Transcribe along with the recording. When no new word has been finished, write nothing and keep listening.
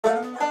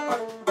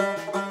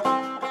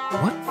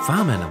What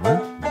farm animal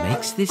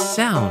makes this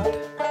sound?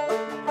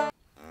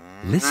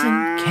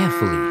 Listen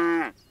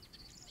carefully.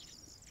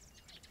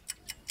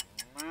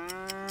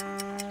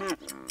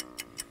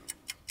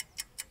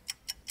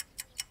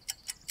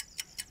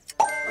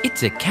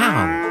 It's a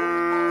cow.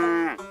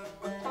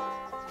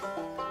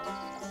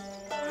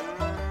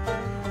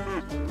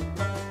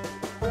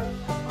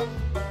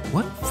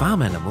 What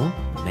farm animal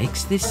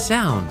makes this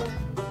sound?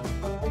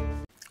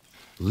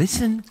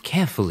 Listen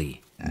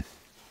carefully.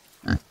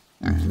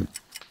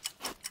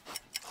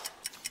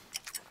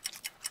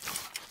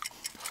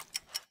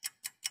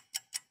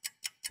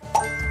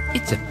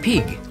 It's a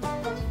pig.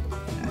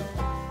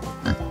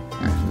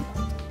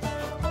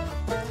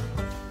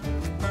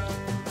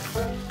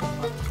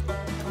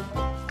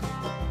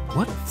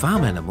 What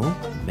farm animal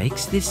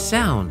makes this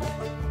sound?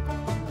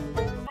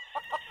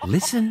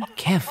 Listen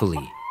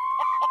carefully.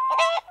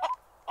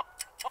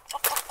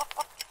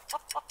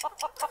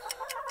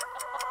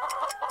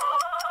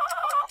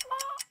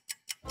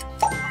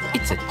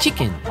 It's a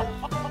chicken.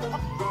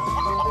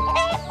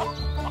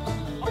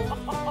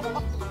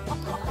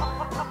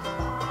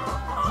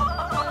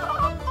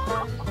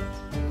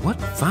 What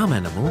farm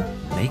animal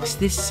makes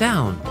this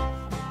sound?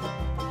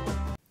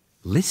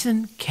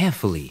 Listen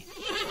carefully.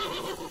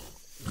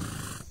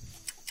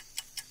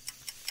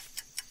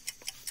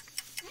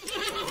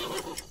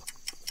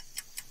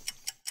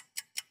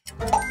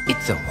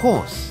 It's a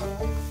horse.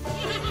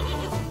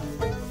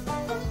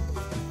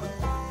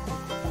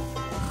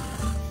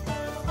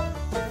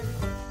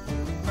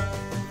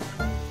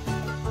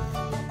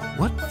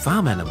 What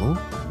farm animal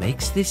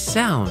makes this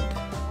sound?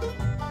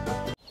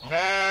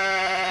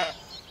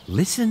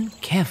 Listen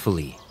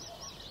carefully.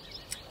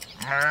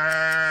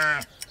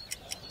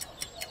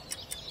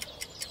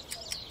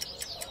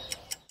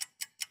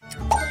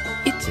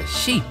 It's a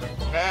sheep.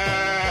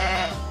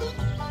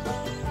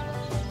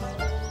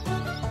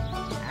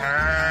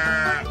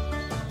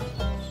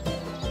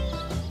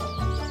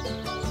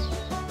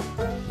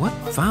 What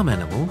farm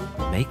animal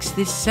makes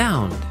this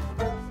sound?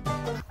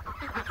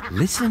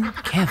 Listen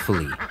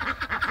carefully.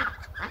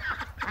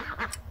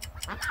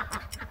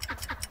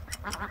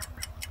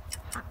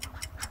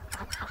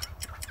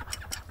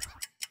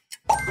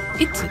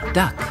 It's a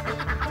duck.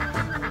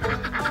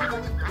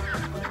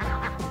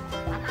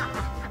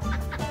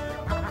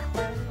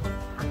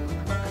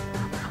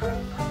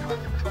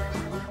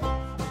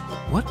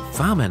 What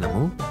farm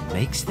animal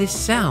makes this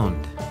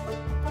sound?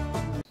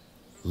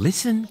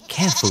 Listen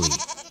carefully.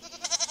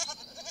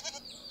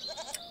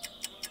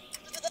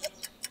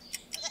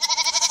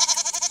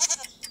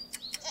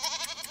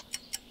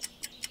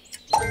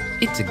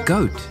 It's a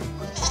goat.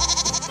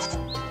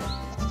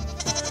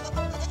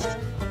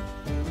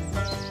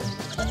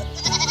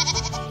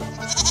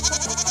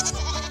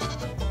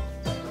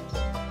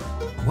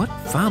 What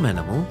farm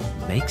animal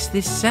makes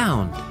this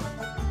sound?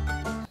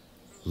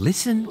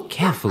 Listen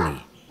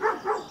carefully.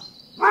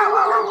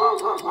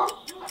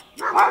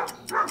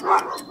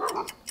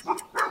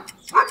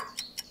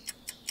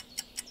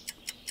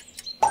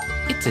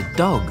 It's a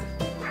dog.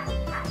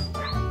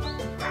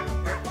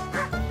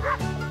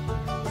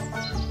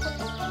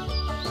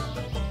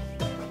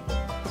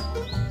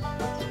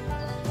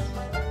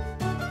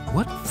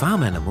 What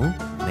farm animal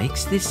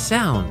makes this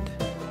sound?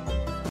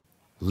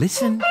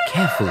 Listen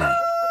carefully.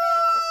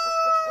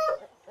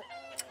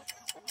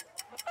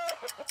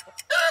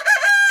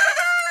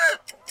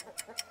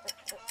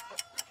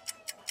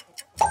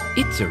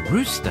 It's a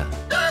rooster.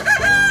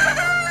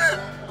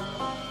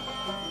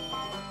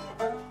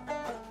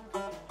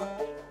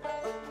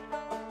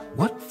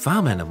 What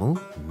farm animal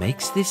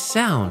makes this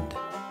sound?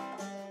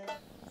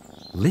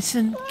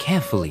 Listen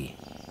carefully.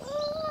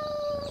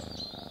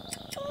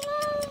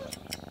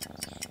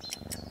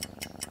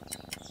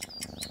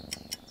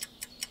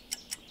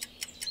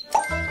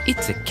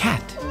 It's a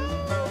cat.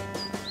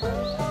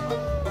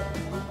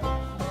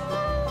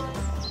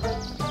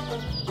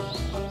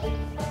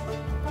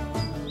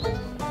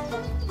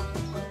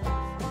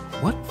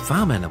 What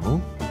farm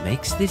animal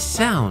makes this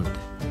sound?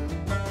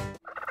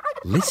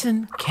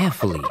 Listen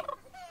carefully.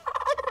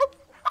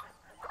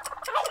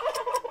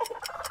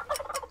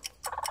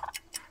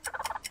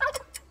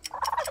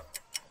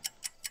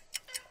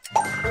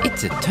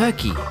 It's a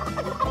turkey.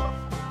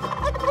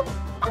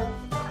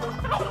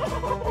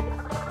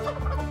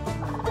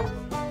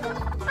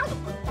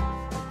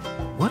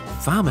 What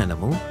farm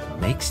animal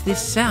makes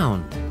this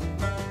sound?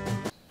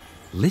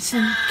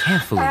 Listen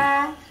carefully.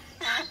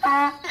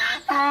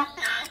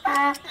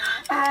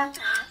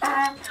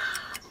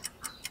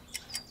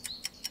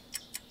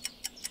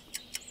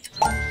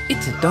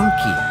 It's a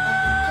donkey.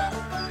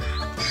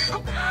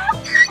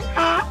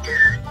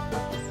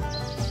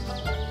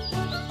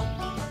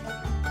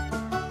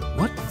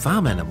 What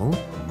farm animal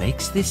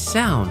makes this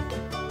sound?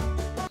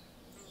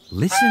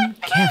 Listen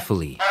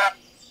carefully.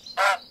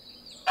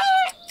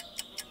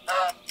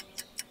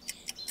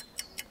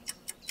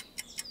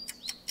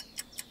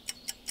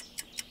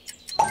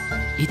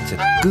 It's a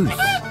goose.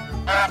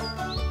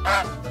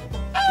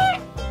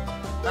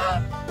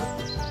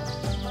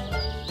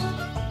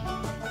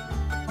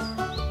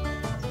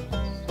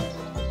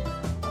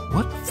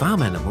 What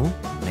farm animal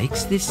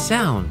makes this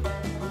sound?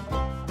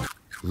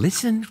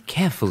 Listen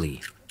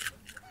carefully.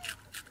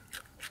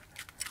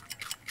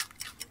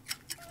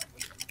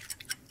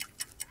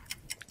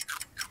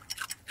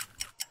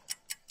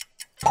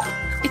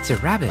 It's a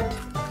rabbit.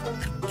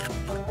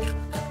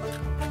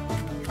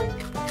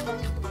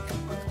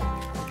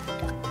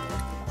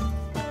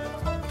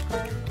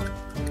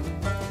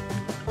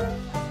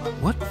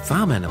 What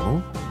farm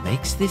animal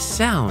makes this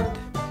sound?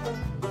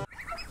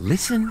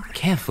 Listen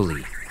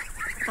carefully.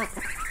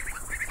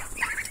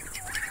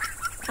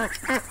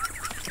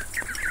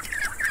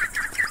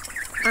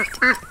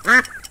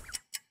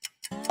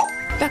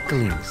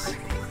 Ducklings.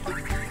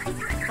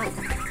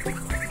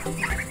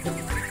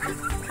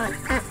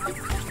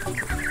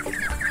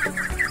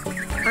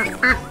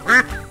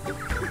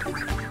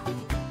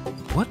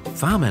 What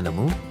farm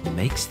animal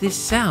makes this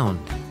sound?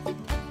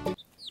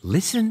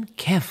 Listen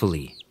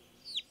carefully.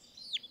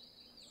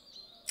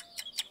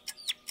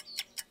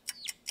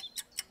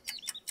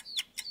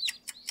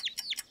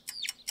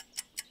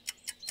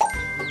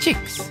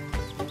 Chicks.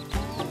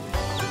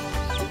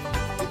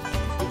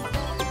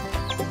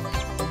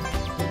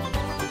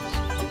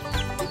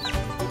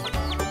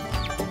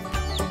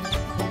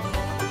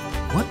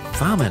 What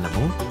farm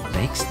animal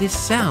makes this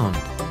sound?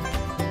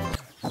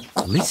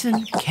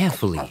 Listen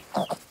carefully.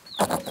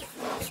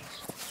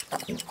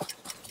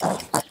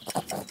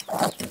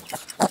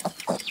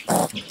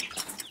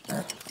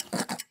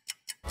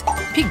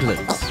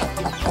 Piglets.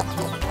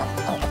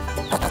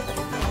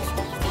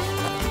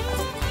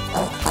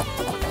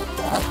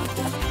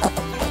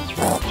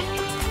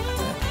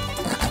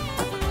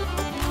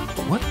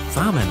 What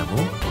farm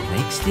animal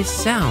makes this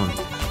sound?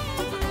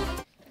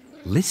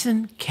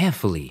 Listen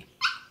carefully.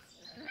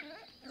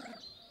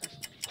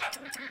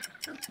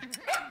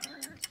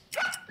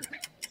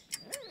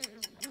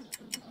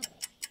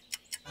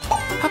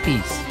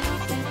 Puppies.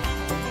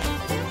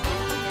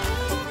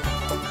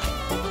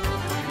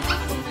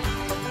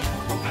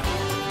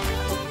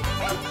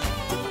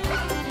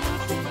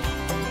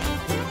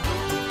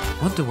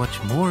 Want to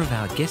watch more of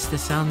our Guess the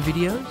Sound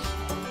videos?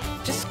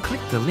 Just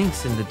click the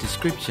links in the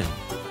description.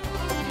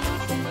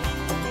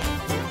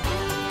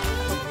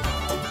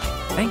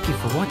 Thank you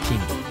for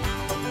watching.